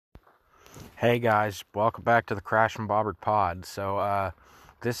Hey guys, welcome back to the Crash and Bobbert pod.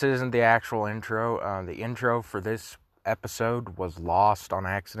 This isn't the actual intro. The intro for this episode was lost on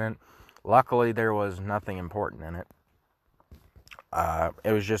accident. Luckily, there was nothing important in it.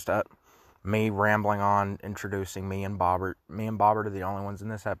 It was just me rambling on, introducing me and Bobbert. Me and Bobbert are the only ones in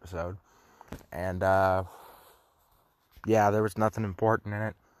this episode. And, there was nothing important in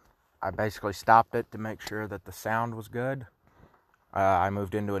it. I basically stopped it to make sure that the sound was good. I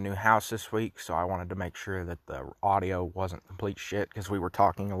moved into a new house this week, so I wanted to make sure that the audio wasn't complete shit because we were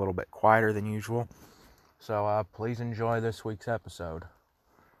talking a little bit quieter than usual. So please enjoy this week's episode.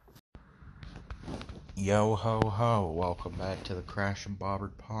 Yo ho ho, welcome back to the Crash and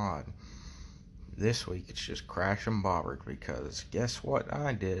Bobbert pod. This week it's just Crash and Bobbert because guess what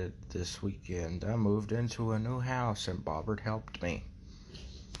I did this weekend? I moved into a new house and Bobbert helped me.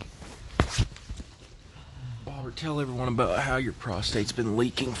 Bobbert, tell everyone about how your prostate's been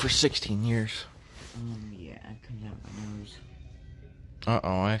leaking for 16 years. Yeah, I couldn't out my nose.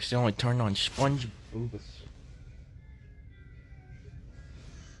 Uh-oh, I accidentally turned on Sponge Boobus.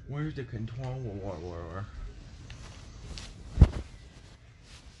 Where's the controller?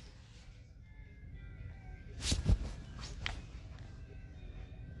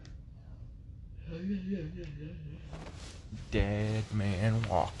 Dead man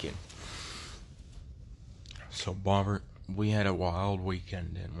walking. So, Bobbert, we had a wild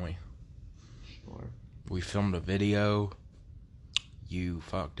weekend, didn't we? Sure. We filmed a video. You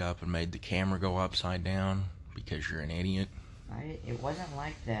fucked up and made the camera go upside down because you're an idiot. It wasn't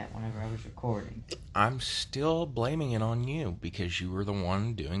like that whenever I was recording. I'm still blaming it on you because you were the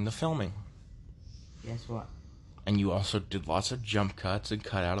one doing the filming. Guess what? And you also did lots of jump cuts and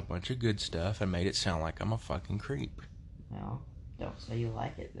cut out a bunch of good stuff and made it sound like I'm a fucking creep. Well, don't say you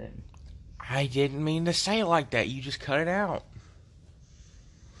like it then. I didn't mean to say it like that. You just cut it out.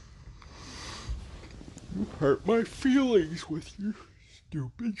 You hurt my feelings with your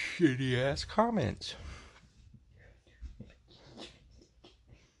stupid, shitty-ass comments.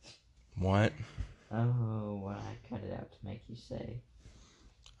 What? Oh, what I cut it out to make you say.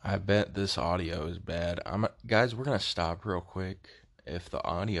 I bet this audio is bad. Guys, we're going to stop real quick. If the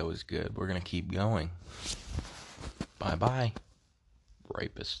audio is good, we're going to keep going. Bye-bye,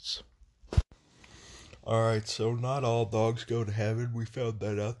 rapists. Alright, so not all dogs go to heaven. We found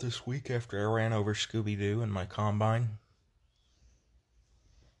that out this week after I ran over Scooby-Doo in my combine.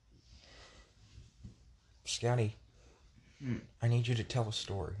 Scotty, I need you to tell a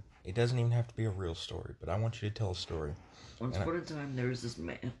story. It doesn't even have to be a real story, but I want you to tell a story. Once upon a time, there was this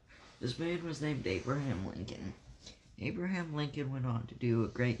man. This man was named Abraham Lincoln. Abraham Lincoln went on to do a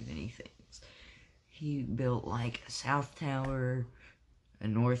great many things. He built, like, a South Tower, a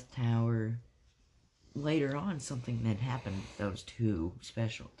North Tower. Later on, something that happened with those two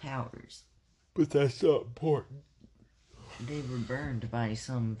special towers. But that's not important. They were burned by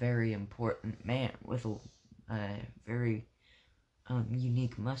some very important man with a very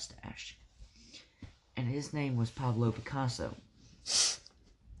unique mustache. And his name was Pablo Picasso. That's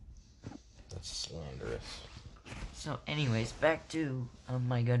slanderous. So anyways, back to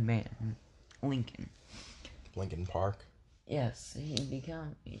my good man, Lincoln. Lincoln Park? Yes, he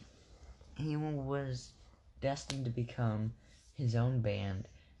was destined to become his own band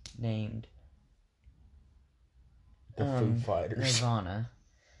named The Foo Fighters. Nirvana.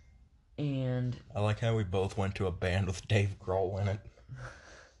 And I like how we both went to a band with Dave Grohl in it.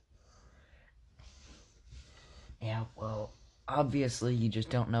 Yeah, well, obviously you just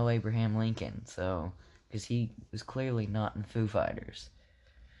don't know Abraham Lincoln, so, because he was clearly not in Foo Fighters.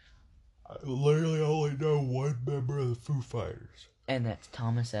 I literally only know one member of the Foo Fighters. And that's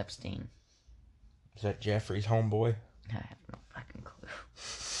Thomas Epstein. Is that Jeffrey's homeboy? I have no fucking clue.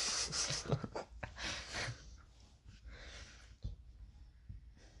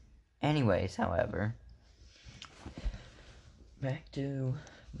 Anyways, however, back to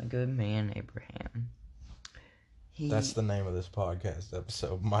my good man, Abraham. That's the name of this podcast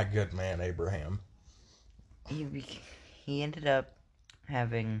episode, My Good Man, Abraham. He ended up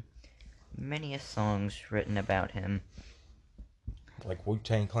having many songs written about him. Like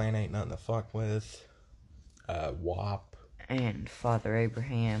Wu-Tang Clan Ain't Nothing to Fuck With, WAP. And Father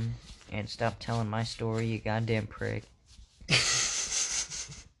Abraham, and Stop Telling My Story, you goddamn prick.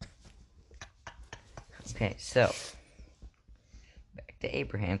 Okay, so, back to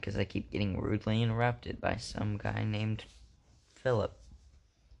Abraham, because I keep getting rudely interrupted by some guy named Philip.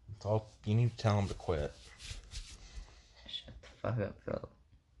 You need to tell him to quit. Shut the fuck up, Philip.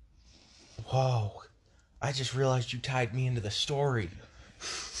 Whoa, I just realized you tied me into the story.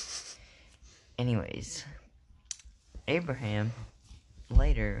 Anyways, Abraham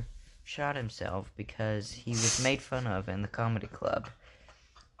later shot himself because he was made fun of in the comedy club.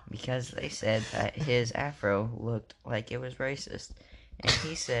 Because they said that his afro looked like it was racist. And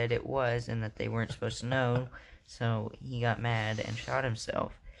he said it was and that they weren't supposed to know. So he got mad and shot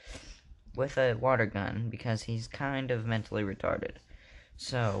himself with a water gun because he's kind of mentally retarded.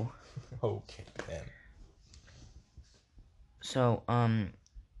 So... Okay, then. So,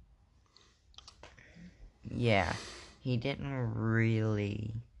 yeah, he didn't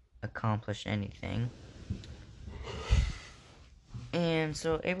really accomplish anything. And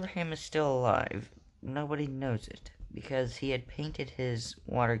so Abraham is still alive. Nobody knows it because he had painted his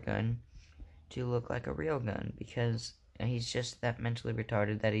water gun to look like a real gun because he's just that mentally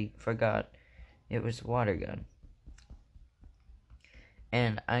retarded that he forgot it was a water gun.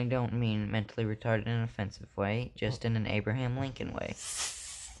 And I don't mean mentally retarded in an offensive way, just in an Abraham Lincoln way.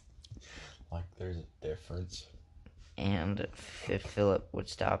 Like there's a difference. And if Philip would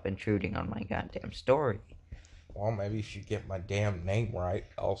stop intruding on my goddamn story. Well, maybe if you get my damn name right,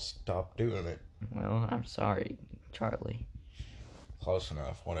 I'll stop doing it. Well, I'm sorry, Charlie. Close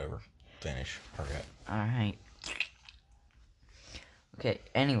enough, whatever. Finish. Hurry up. Alright. Okay,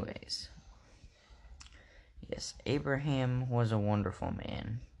 anyways. Yes, Abraham was a wonderful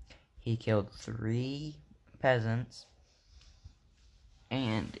man. He killed 3 peasants.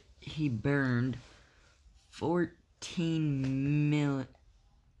 And he burned 14 million...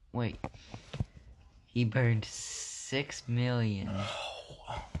 Wait. He burned 6 million.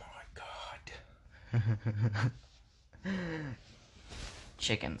 Oh my god.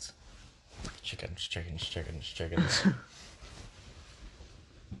 Chickens. Chickens.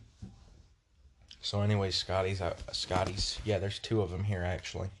 So anyway, Scotty's, yeah, there's 2 of them here,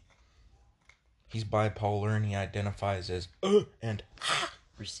 actually. He's bipolar, and he identifies as, and,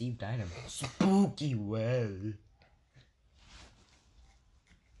 Received item. spooky well.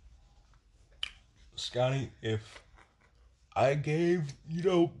 Scotty, if I gave,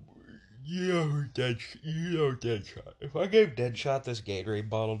 Deadshot. If I gave Deadshot this Gatorade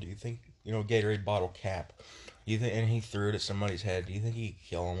bottle, do you think, Gatorade bottle cap, and he threw it at somebody's head, do you think he could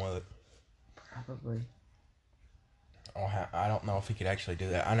kill him with it? Probably. Oh, I don't know if he could actually do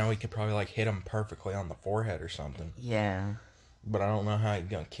that. I know he could probably, hit him perfectly on the forehead or something. Yeah. But I don't know how he's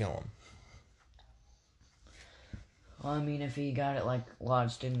gonna kill him. Well, I mean, if he got it,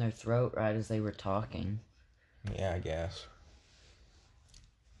 lodged in their throat right as they were talking. Yeah, I guess.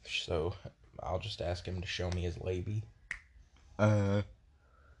 So, I'll just ask him to show me his labia. Hope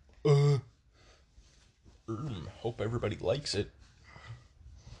everybody likes it.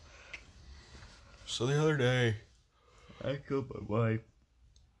 So the other day, I killed my wife.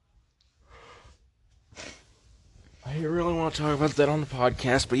 I really want to talk about that on the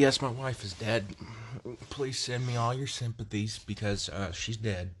podcast, but yes, my wife is dead. Please send me all your sympathies because she's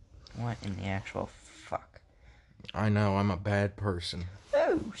dead. What in the actual fuck? I know, I'm a bad person.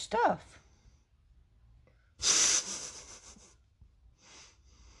 Oh, stuff.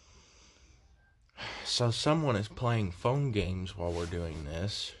 So someone is playing phone games while we're doing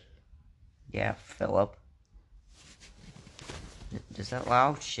this. Yeah, Philip. Does that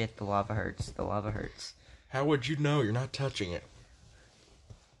loud? Oh, shit, the lava hurts. The lava hurts. How would you know? You're not touching it.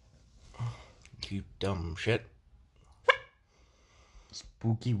 You dumb shit.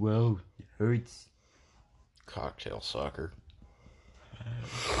 Spooky well. It hurts. Cocktail sucker. I'm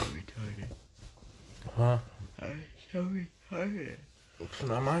so retarded. Huh? I'm so retarded. It's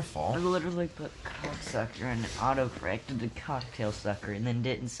not my fault. I literally put cocksucker and auto-corrected the cocktail sucker and then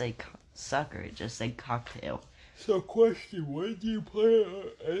didn't say sucker, it just said cocktail. So question, when do you play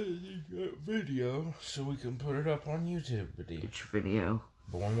editing that video so we can put it up on YouTube video? Which video?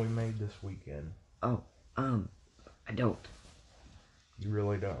 The one we made this weekend. Oh, I don't. You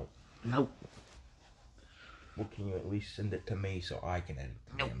really don't? Nope. Well, can you at least send it to me so I can edit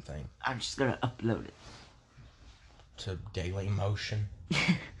the damn thing? I'm just gonna upload it. To Daily Motion?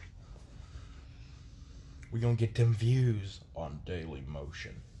 We gonna get them views on Daily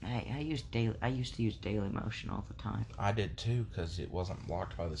Motion. Hey, I used to use Daily Motion all the time. I did too, because it wasn't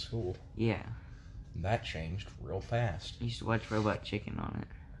blocked by the school. Yeah. That changed real fast. I used to watch Robot Chicken on it.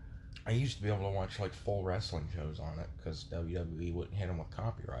 I used to be able to watch full wrestling shows on it, because WWE wouldn't hit them with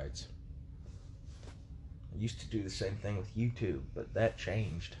copyrights. I used to do the same thing with YouTube, but that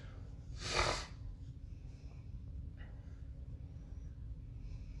changed.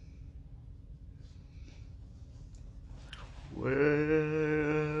 Well,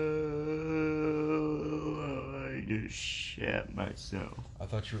 I just shat myself. I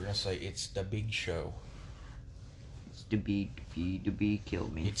thought you were going to say, it's the big show. It's the bee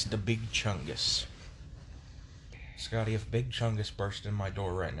killed me. It's the big chungus. Scotty, if Big Chungus burst in my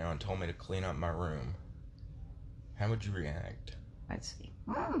door right now and told me to clean up my room, how would you react? I'd say,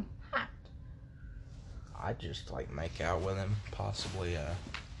 hot. I'd just, make out with him. Possibly,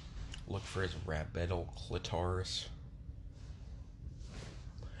 look for his rabbittle clitoris.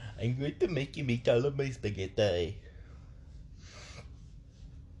 I'm going to make you meet all of my spaghetti.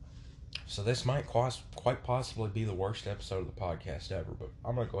 So this might quite possibly be the worst episode of the podcast ever, but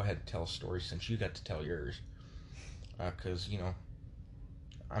I'm going to go ahead and tell a story since you got to tell yours. Because,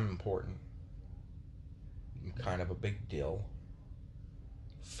 I'm important. I'm kind of a big deal.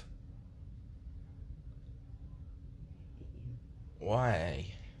 Why?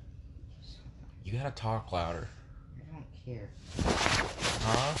 You gotta talk louder. I don't care.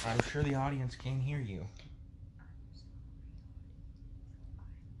 Huh? I'm sure the audience can't hear you.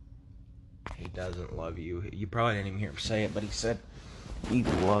 He doesn't love you. You probably didn't even hear him say it, but he said he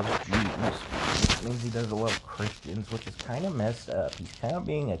loves Jesus. Which means he doesn't love Christians, which is kind of messed up. He's kind of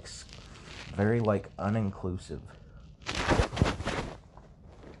being very, uninclusive.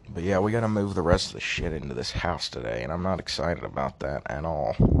 But yeah, we gotta move the rest of the shit into this house today, and I'm not excited about that at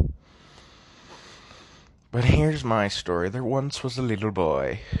all. But here's my story. There once was a little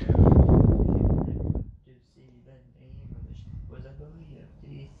boy.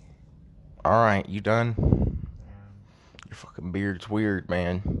 Alright, you done? Your fucking beard's weird,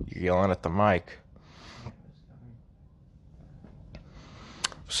 man. You're yelling at the mic.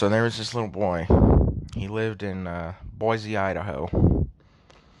 So there was this little boy. He lived in Boise, Idaho.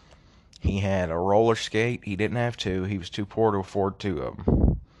 He had a roller skate. He didn't have two. He was too poor to afford two of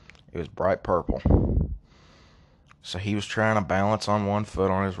them. It was bright purple. So he was trying to balance on one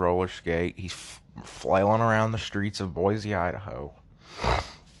foot on his roller skate. He's flailing around the streets of Boise, Idaho.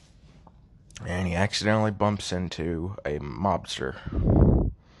 And he accidentally bumps into a mobster.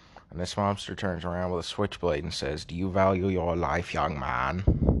 And this mobster turns around with a switchblade and says, "Do you value your life, young man?"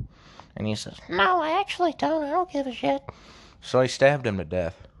 And he says, "No, I actually don't. I don't give a shit." So he stabbed him to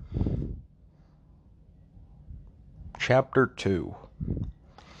death. Chapter 2.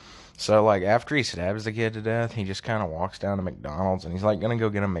 So, after he stabs the kid to death, he just kind of walks down to McDonald's, and he's, gonna go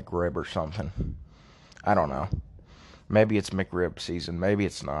get a McRib or something. I don't know. Maybe it's McRib season. Maybe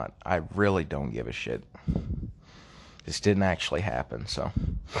it's not. I really don't give a shit. This didn't actually happen, so.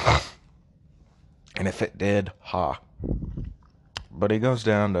 And if it did, ha. But he goes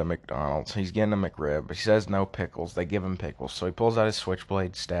down to McDonald's. He's getting a McRib. He says no pickles. They give him pickles. So he pulls out his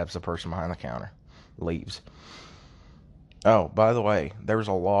switchblade, stabs the person behind the counter, leaves. Oh, by the way, there was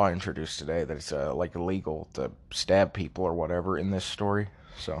a law introduced today that it's illegal to stab people or whatever in this story.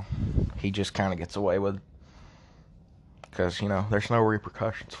 So he just kind of gets away with it. Because, there's no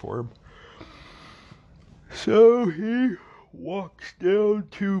repercussions for him. So he walks down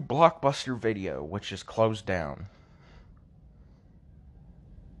to Blockbuster Video, which is closed down.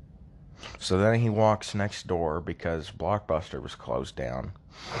 So then he walks next door because Blockbuster was closed down.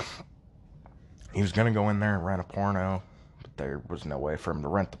 He was going to go in there and rent a porno, but there was no way for him to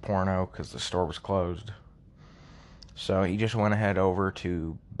rent the porno because the store was closed. So he just went ahead over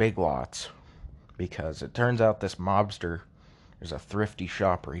to Big Lots because it turns out this mobster is a thrifty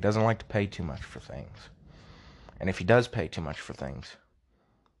shopper. He doesn't like to pay too much for things. And if he does pay too much for things,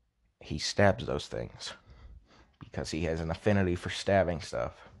 he stabs those things because he has an affinity for stabbing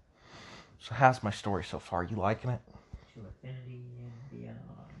stuff. So how's my story so far? You liking it? To infinity and beyond.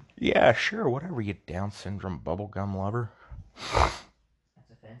 Yeah, sure. Whatever, you Down syndrome bubblegum lover. That's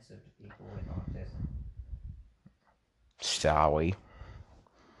offensive to people with autism. Sorry.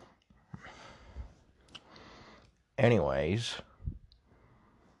 Anyways.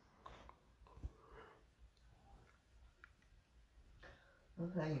 I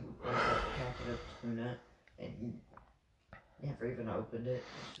love how you opened up a packet of tuna and you never even opened it.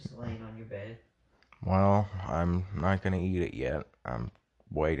 It's just laying on your bed. Well, I'm not going to eat it yet. I'm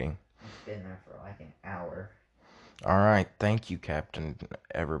waiting. It's been there for an hour. Alright, thank you, Captain.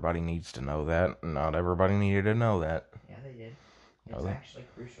 Everybody needs to know that. Not everybody needed to know that. Yeah, they did. It's actually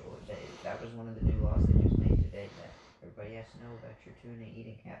crucial. That was one of the new laws they just made today, that everybody has to know about your tuna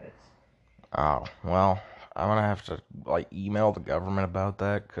eating habits. Oh, well, I'm going to have to, email the government about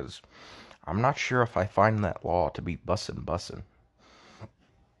that, because I'm not sure if I find that law to be bussin'.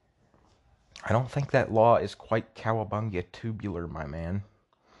 I don't think that law is quite cowabunga tubular, my man.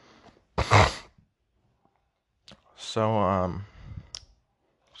 So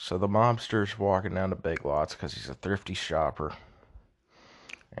the mobster's walking down to Big Lots because he's a thrifty shopper.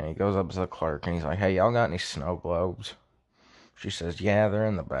 And he goes up to the clerk and he's like, "Hey, y'all got any snow globes?" She says, "Yeah, they're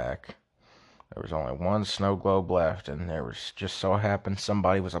in the back." There was only one snow globe left, and there was just so happened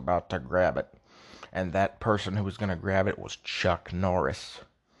somebody was about to grab it. And that person who was going to grab it was Chuck Norris.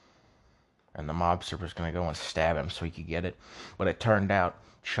 And the mobster was going to go and stab him so he could get it. But it turned out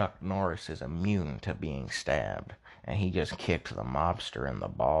Chuck Norris is immune to being stabbed. And he just kicked the mobster in the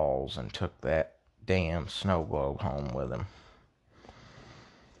balls and took that damn snow globe home with him.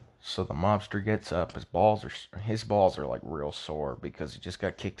 So the mobster gets up. His balls are like real sore because he just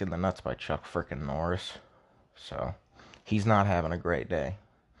got kicked in the nuts by Chuck frickin' Norris. So he's not having a great day.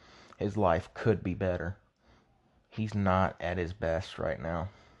 His life could be better. He's not at his best right now.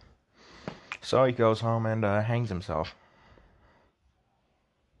 So he goes home and hangs himself.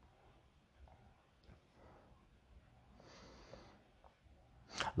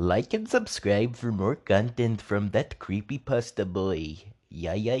 Like and subscribe for more content from that creepypasta boy.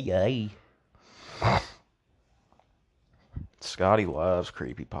 Yay. Scotty loves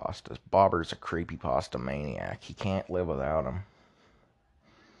creepypastas. Bobbert's a creepypasta maniac. He can't live without them.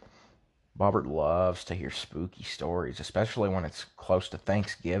 Bobbert loves to hear spooky stories, especially when it's close to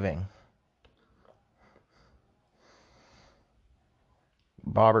Thanksgiving.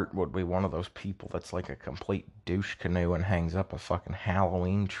 Bobbert would be one of those people that's like a complete douche canoe and hangs up a fucking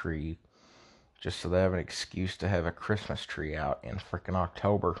Halloween tree just so they have an excuse to have a Christmas tree out in frickin'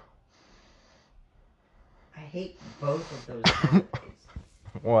 October. I hate both of those holidays.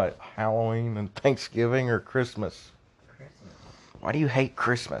 What, Halloween and Thanksgiving or Christmas? Christmas. Why do you hate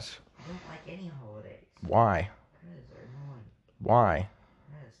Christmas? I don't like any holidays. Why? Because they're annoying. Why?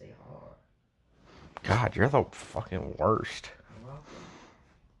 Because they are. God, you're the fucking worst. You're welcome.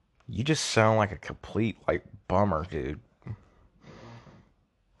 You just sound like a complete, bummer, dude. You're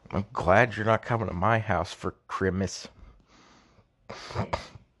welcome. I'm glad you're not coming to my house for Christmas. Yeah.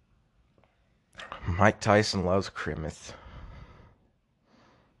 Mike Tyson loves Christmas.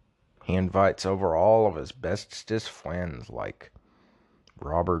 He invites over all of his bestest friends, like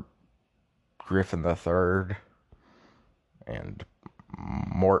Robert Griffin III and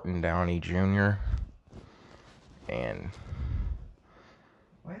Morton Downey Jr. and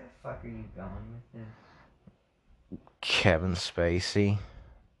Where the fuck are you going with this? Kevin Spacey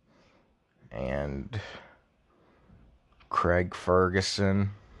and Craig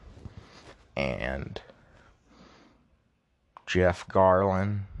Ferguson and Jeff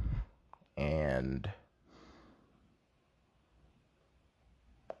Garlin and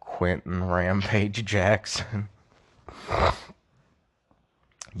Quentin Rampage Jackson.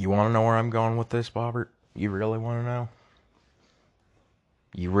 You want to know where I'm going with this, Bobbert? You really want to know?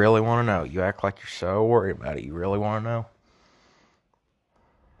 You really want to know? You act like you're so worried about it. You really want to know?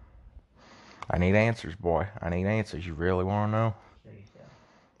 I need answers, boy. I need answers. You really want to know? Show yourself.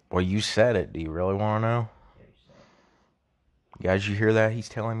 Well, you said it. Do you really want to know? Show yourself. Guys, you hear that? He's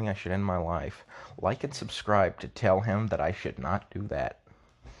telling me I should end my life. Like and subscribe to tell him that I should not do that.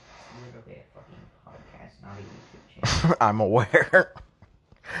 It's literally a fucking podcast, not a YouTube channel. I'm aware.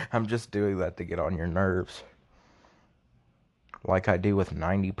 I'm just doing that to get on your nerves. Like I do with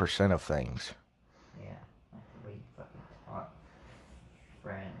 90% of things. Yeah, like the way you fucking talk,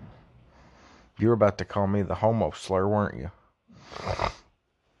 friend. You were about to call me the homo slur, weren't you?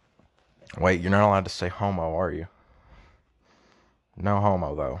 Wait, you're not allowed to say homo, are you? No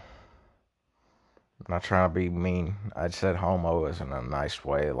homo, though. I'm not trying to be mean. I said homo as in a nice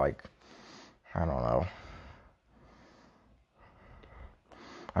way, like, I don't know.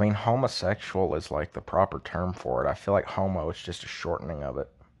 I mean, homosexual is like the proper term for it. I feel like homo is just a shortening of it.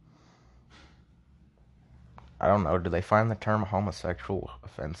 I don't know. Do they find the term homosexual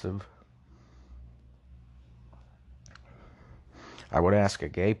offensive? I would ask a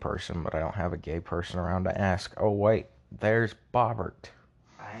gay person, but I don't have a gay person around to ask. Oh, wait. There's Bobbert.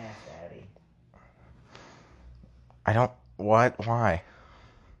 I asked Abby. I don't... What? Why?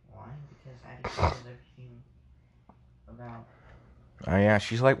 Why? Because Abby knows everything about... Oh, yeah,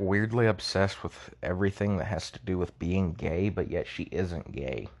 she's like weirdly obsessed with everything that has to do with being gay, but yet she isn't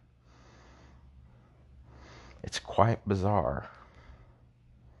gay. It's quite bizarre.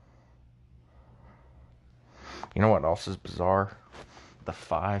 You know what else is bizarre? The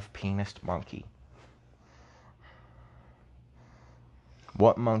 5-penised monkey.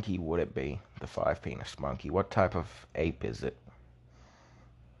 What monkey would it be? The 5-penised monkey. What type of ape is it?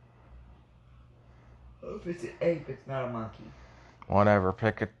 If it's an ape, it's not a monkey. Whatever.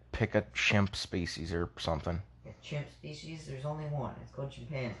 Pick a chimp species or something. A chimp species, there's only one. It's called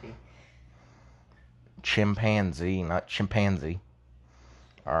chimpanzee. Chimpanzee, not chimpanzee.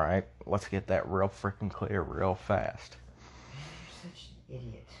 Alright, let's get that real freaking clear real fast. You're such an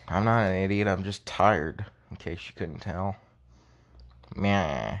idiot. I'm not an idiot, I'm just tired, in case you couldn't tell.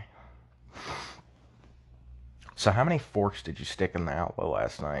 Meh. So how many forks did you stick in the outlet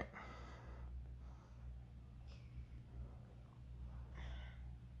last night?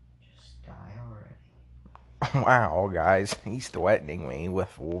 Wow, guys, he's threatening me with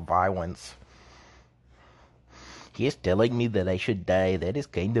violence. He's telling me that I should die. That is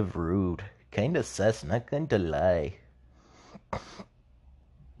kind of rude. Kind of sus, not going to lie. You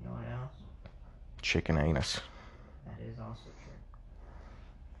know what else? Chicken anus. That is also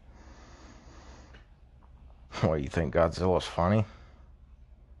What, you think Godzilla's funny?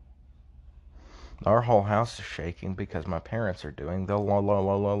 Our whole house is shaking because my parents are doing the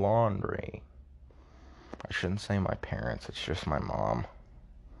laundry. I shouldn't say my parents, it's just my mom.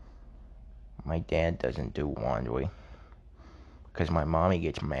 My dad doesn't do laundry. Because my mommy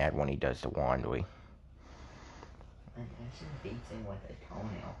gets mad when he does the laundry. And she beats him with a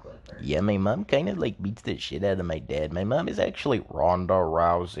toenail clipper. Yeah, my mom kind of like beats the shit out of my dad. My mom is actually Ronda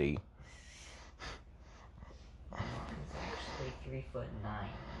Rousey. My mom is actually 3'9".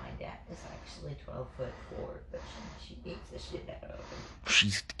 My dad is actually 12'4", but she beats the shit out of him.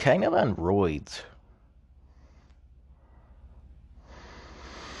 She's kind of on roids.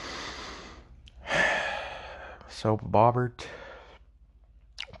 So, Bobbert,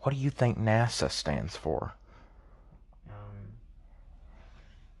 what do you think NASA stands for?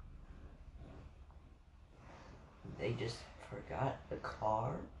 They just forgot the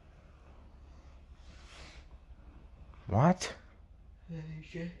car. What? They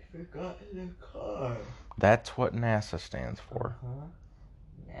just forgot the car. That's what NASA stands for.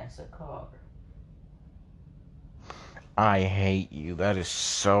 NASA car. I hate you. That is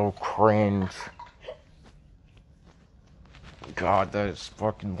so cringe. God, that is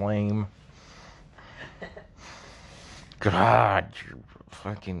fucking lame. God, you're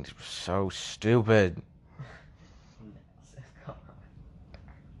fucking so stupid.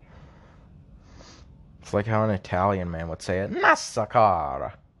 It's like how an Italian man would say it. NASA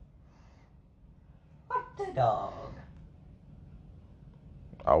car. Hot the dog.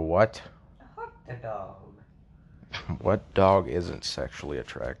 A what? Hot the dog. What dog isn't sexually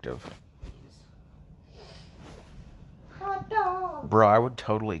attractive? Hot dog. Bro, I would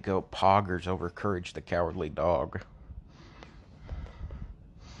totally go Poggers over Courage the Cowardly Dog.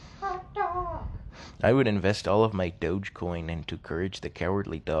 Hot dog. I would invest all of my Dogecoin into Courage the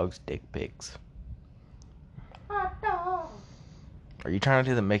Cowardly Dog's dick pics. Hot dog. Are you trying to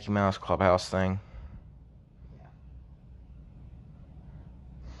do the Mickey Mouse Clubhouse thing? Yeah.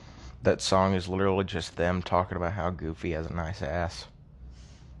 That song is literally just them talking about how Goofy has a nice ass.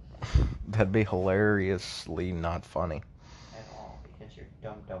 That'd be hilariously not funny. At all, because you're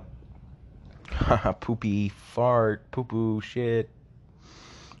dumb. Poopy, fart, poo-poo, shit.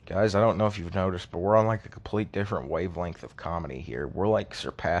 Guys, I don't know if you've noticed, but we're on like a complete different wavelength of comedy here. We're like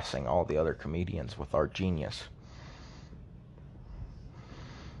surpassing all the other comedians with our genius.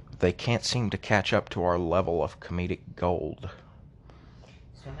 They can't seem to catch up to our level of comedic gold.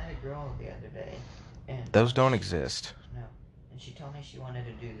 So I met a girl the other day, and Those don't exist. No, and she told me she wanted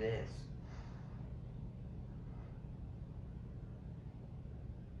to do this.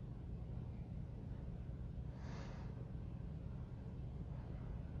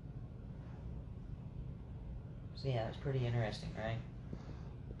 So yeah, it's pretty interesting, right?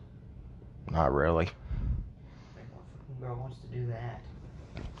 Not really. Like, what fucking girl wants to do that?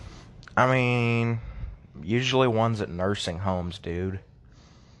 I mean, usually ones at nursing homes, dude.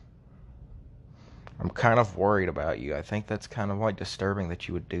 I'm kind of worried about you. I think that's kind of like disturbing that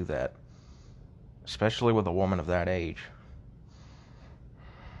you would do that. Especially with a woman of that age.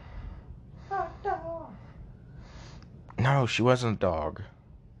 Hot dog. No, she wasn't a dog.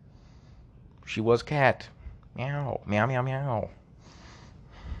 She was cat. Meow, meow, meow, meow.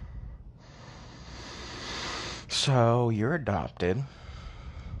 So, you're adopted.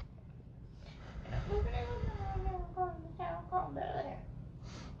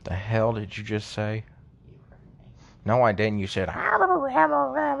 The hell did you just say? You heard me. No, I didn't. You said... Couldn't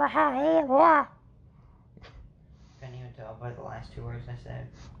even tell by the last two words I said.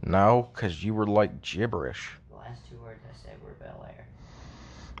 No, because you were like gibberish. The last two words I said were Bel Air.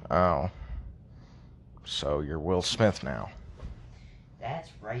 Oh. So you're Will Smith now. That's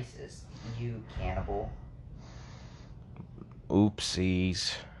racist, you cannibal.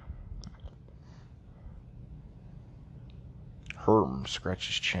 Oopsies. Herm scratches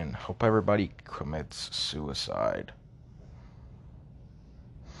his chin. Hope everybody commits suicide.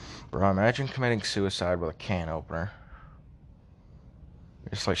 Bro, imagine committing suicide with a can opener.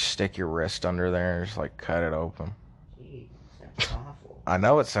 Just like stick your wrist under there and just like cut it open. Gee, sounds awful. I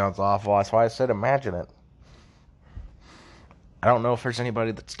know it sounds awful. That's why I said imagine it. I don't know if there's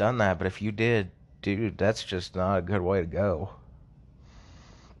anybody that's done that, but if you did, dude, that's just not a good way to go.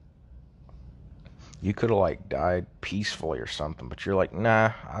 You could have, like, died peacefully or something, but you're like,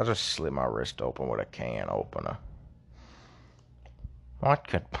 nah, I'll just slit my wrist open with a can opener. What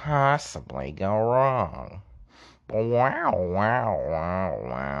could possibly go wrong? Wow, wow, wow,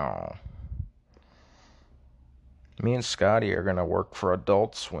 wow. Me and Scotty are gonna work for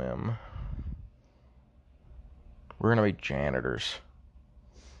Adult Swim. We're gonna be janitors.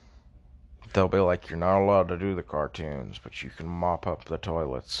 They'll be like, you're not allowed to do the cartoons, but you can mop up the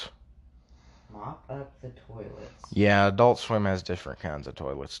toilets. Mop up the toilets. Yeah, Adult Swim has different kinds of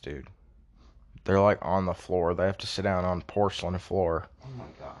toilets, dude. They're like on the floor. They have to sit down on porcelain floor. Oh my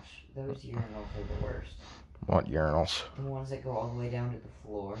gosh, those urinals are the worst. What urinals? The ones that go all the way down to the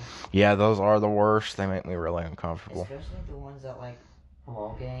floor. Yeah, those are the worst. They make me really uncomfortable. Especially the ones at like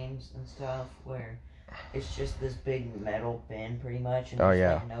ball games and stuff where it's just this big metal bin pretty much and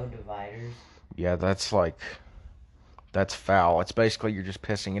there's like no dividers. Yeah, that's foul. It's basically you're just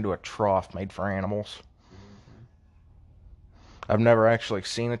pissing into a trough made for animals. I've never actually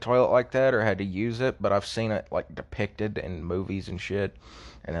seen a toilet like that or had to use it, but I've seen it like depicted in movies and shit,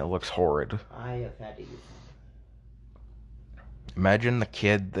 and it looks horrid. I have had to use it. Imagine the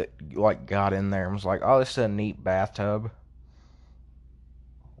kid that like got in there and was like, "Oh, this is a neat bathtub."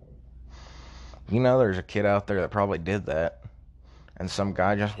 You know, there's a kid out there that probably did that, and some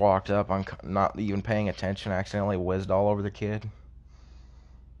guy just walked up on not even paying attention, accidentally whizzed all over the kid.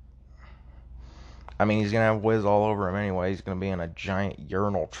 I mean, he's gonna have whiz all over him anyway. He's gonna be in a giant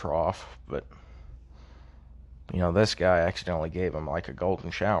urinal trough, but you know, this guy accidentally gave him like a golden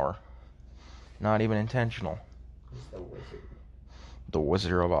shower. Not even intentional. He's the wizard. The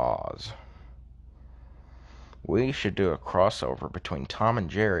Wizard of Oz. We should do a crossover between Tom and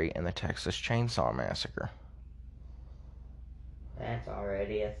Jerry and the Texas Chainsaw Massacre. That's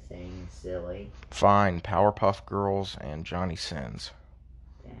already a thing, silly. Fine, Powerpuff Girls and Johnny Sins.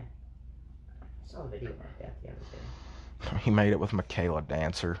 Yeah. I saw a video like that the other day. He made it with Michaela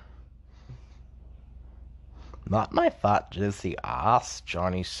Dancer. Not my fat juicy ass,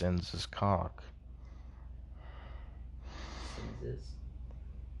 Johnny Sins' cock. Sins.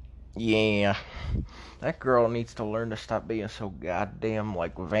 Yeah. That girl needs to learn to stop being so goddamn,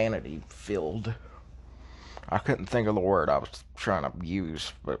 like, vanity-filled. I couldn't think of the word I was trying to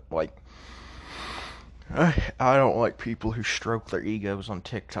use, but, like, I don't like people who stroke their egos on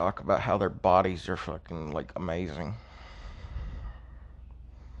TikTok about how their bodies are fucking, like, amazing.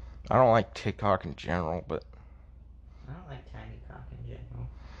 I don't like TikTok in general, but... I don't like Tiny Cock in general.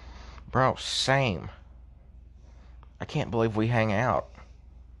 Bro, same. I can't believe we hang out.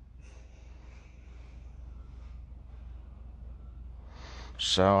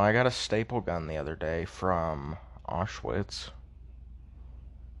 So, I got a staple gun the other day from Auschwitz.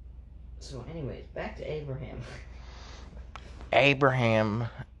 So anyways, back to Abraham. Abraham,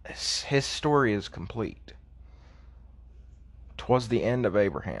 his story is complete. 'Twas the end of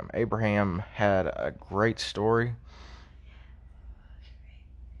Abraham. Abraham had a great story.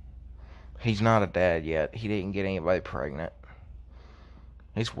 He's not a dad yet. He didn't get anybody pregnant.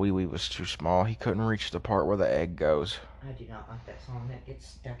 His wee-wee was too small. He couldn't reach the part where the egg goes. I do not like that song. That gets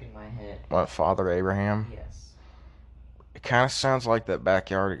stuck in my head. What, Father Abraham? Yes. It kind of sounds like that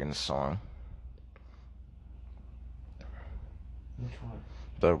Backyardigans song. Which one?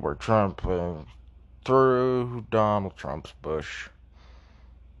 That we're trampling through Donald Trump's bush.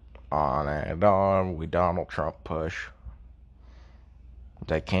 On and on we Donald Trump push.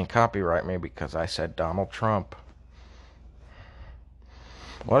 They can't copyright me because I said Donald Trump.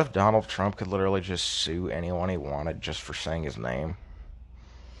 What if Donald Trump could literally just sue anyone he wanted just for saying his name?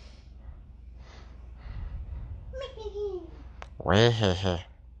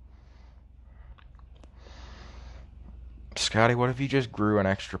 Scotty, what if you just grew an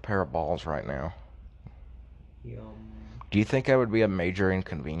extra pair of balls right now? Yum. Do you think that would be a major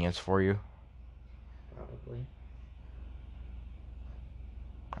inconvenience for you? Probably.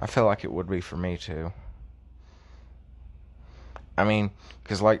 I feel like it would be for me too. I mean,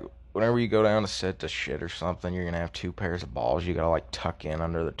 because like, whenever you go down to sit to shit or something, you're going to have two pairs of balls you got to like tuck in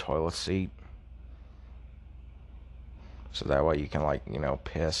under the toilet seat. So that way you can like, you know,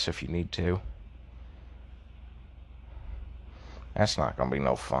 piss if you need to. That's not going to be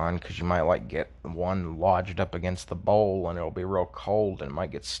no fun because you might like get one lodged up against the bowl and it'll be real cold and it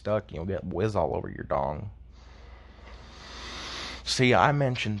might get stuck and you'll get whiz all over your dong. See, I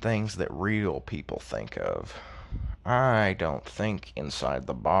mention things that real people think of. I don't think inside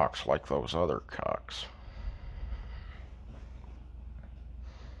the box like those other cucks.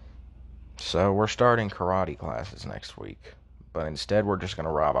 So we're starting karate classes next week, but instead we're just going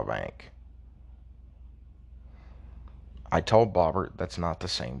to rob a bank. I told Bobbert that's not the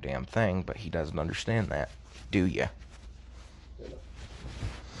same damn thing, but he doesn't understand that. Do ya?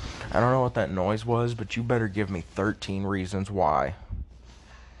 I don't know what that noise was, but you better give me 13 reasons why.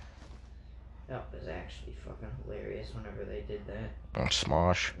 That was actually fucking hilarious whenever they did that. On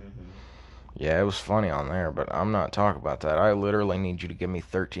Smosh. Mm-hmm. Yeah, it was funny on there, but I'm not talking about that. I literally need you to give me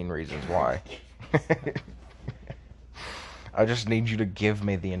 13 reasons why. I just need you to give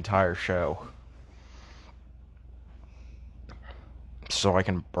me the entire show. So I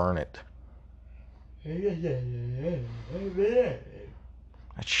can burn it.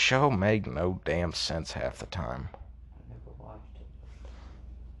 That show made no damn sense half the time. I never watched it.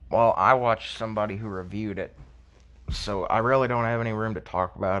 Well, I watched somebody who reviewed it, so I really don't have any room to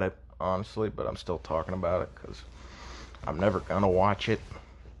talk about it, honestly, but I'm still talking about it because I'm never gonna watch it.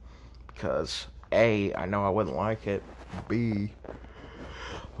 Because A, I know I wouldn't like it. B,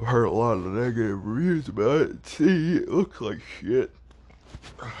 I've heard a lot of negative reviews about it. C, it looks like shit.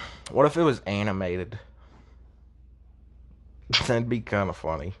 What if it was animated? That'd be kind of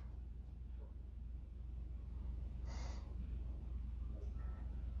funny.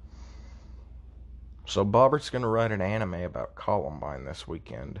 So Bobbert's gonna write an anime about Columbine this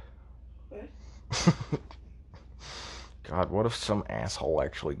weekend. What? God, what if some asshole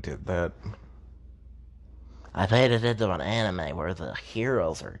actually did that? I made it into an anime where the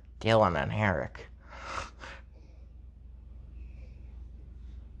heroes are Dylan and Eric.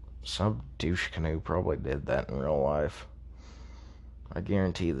 Some douche canoe probably did that in real life. I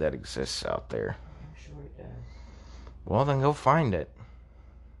guarantee that exists out there. I'm sure it does. Well, then go find it.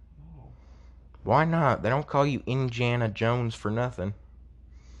 No. Why not? They don't call you Indiana Jones for nothing.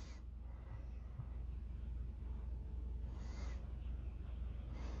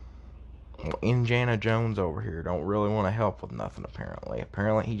 Well, Indiana Jones over here don't really want to help with nothing, apparently.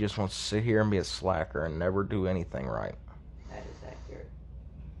 Apparently, he just wants to sit here and be a slacker and never do anything right. That is accurate.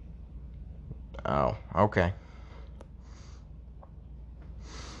 Oh, okay.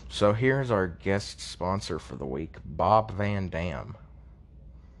 So here's our guest sponsor for the week, Bob Van Dam.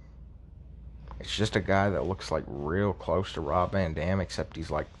 It's just a guy that looks like real close to Rob Van Dam, except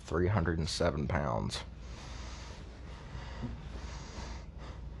he's like 307 pounds.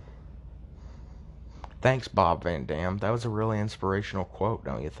 Thanks, Bob Van Dam. That was a really inspirational quote,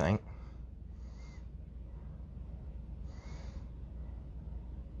 don't you think?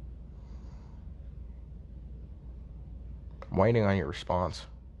 I'm waiting on your response.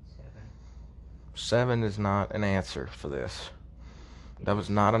 7 is not an answer for this. That was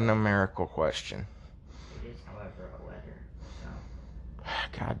not a numerical question. It is, however, a letter.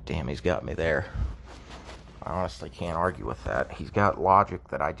 So. God damn, he's got me there. I honestly can't argue with that. He's got logic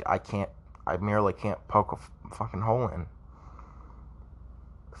that I merely can't poke a fucking hole in.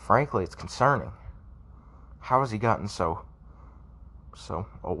 Frankly, it's concerning. How has he gotten so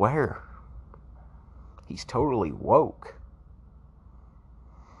aware? He's totally woke.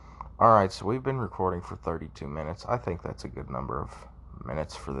 Alright, so we've been recording for 32 minutes. I think that's a good number of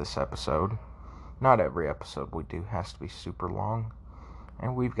minutes for this episode. Not every episode we do has to be super long.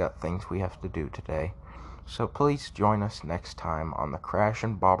 And we've got things we have to do today. So please join us next time on the Crash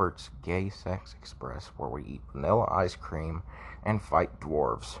and Bobbert's Gay Sex Express, where we eat vanilla ice cream and fight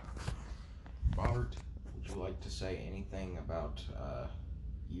dwarves. Bobbert, would you like to say anything about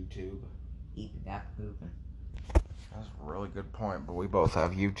YouTube? Eat the duck pooping. That's a really good point, but we both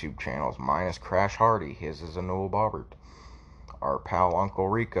have YouTube channels. Mine is Crash Hardy, his is Anuel Bobbert. Our pal Uncle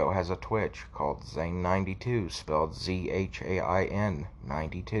Rico has a Twitch called Zane92, spelled Zhain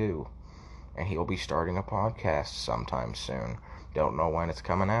 92. And he'll be starting a podcast sometime soon. Don't know when it's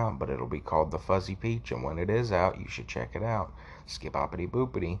coming out, but it'll be called The Fuzzy Peach, and when it is out, you should check it out. Skiboppity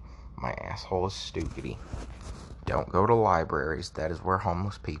boopity, my asshole is stookity. Don't go to libraries, that is where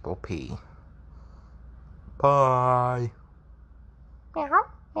homeless people pee. Bye. Meow,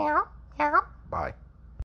 meow.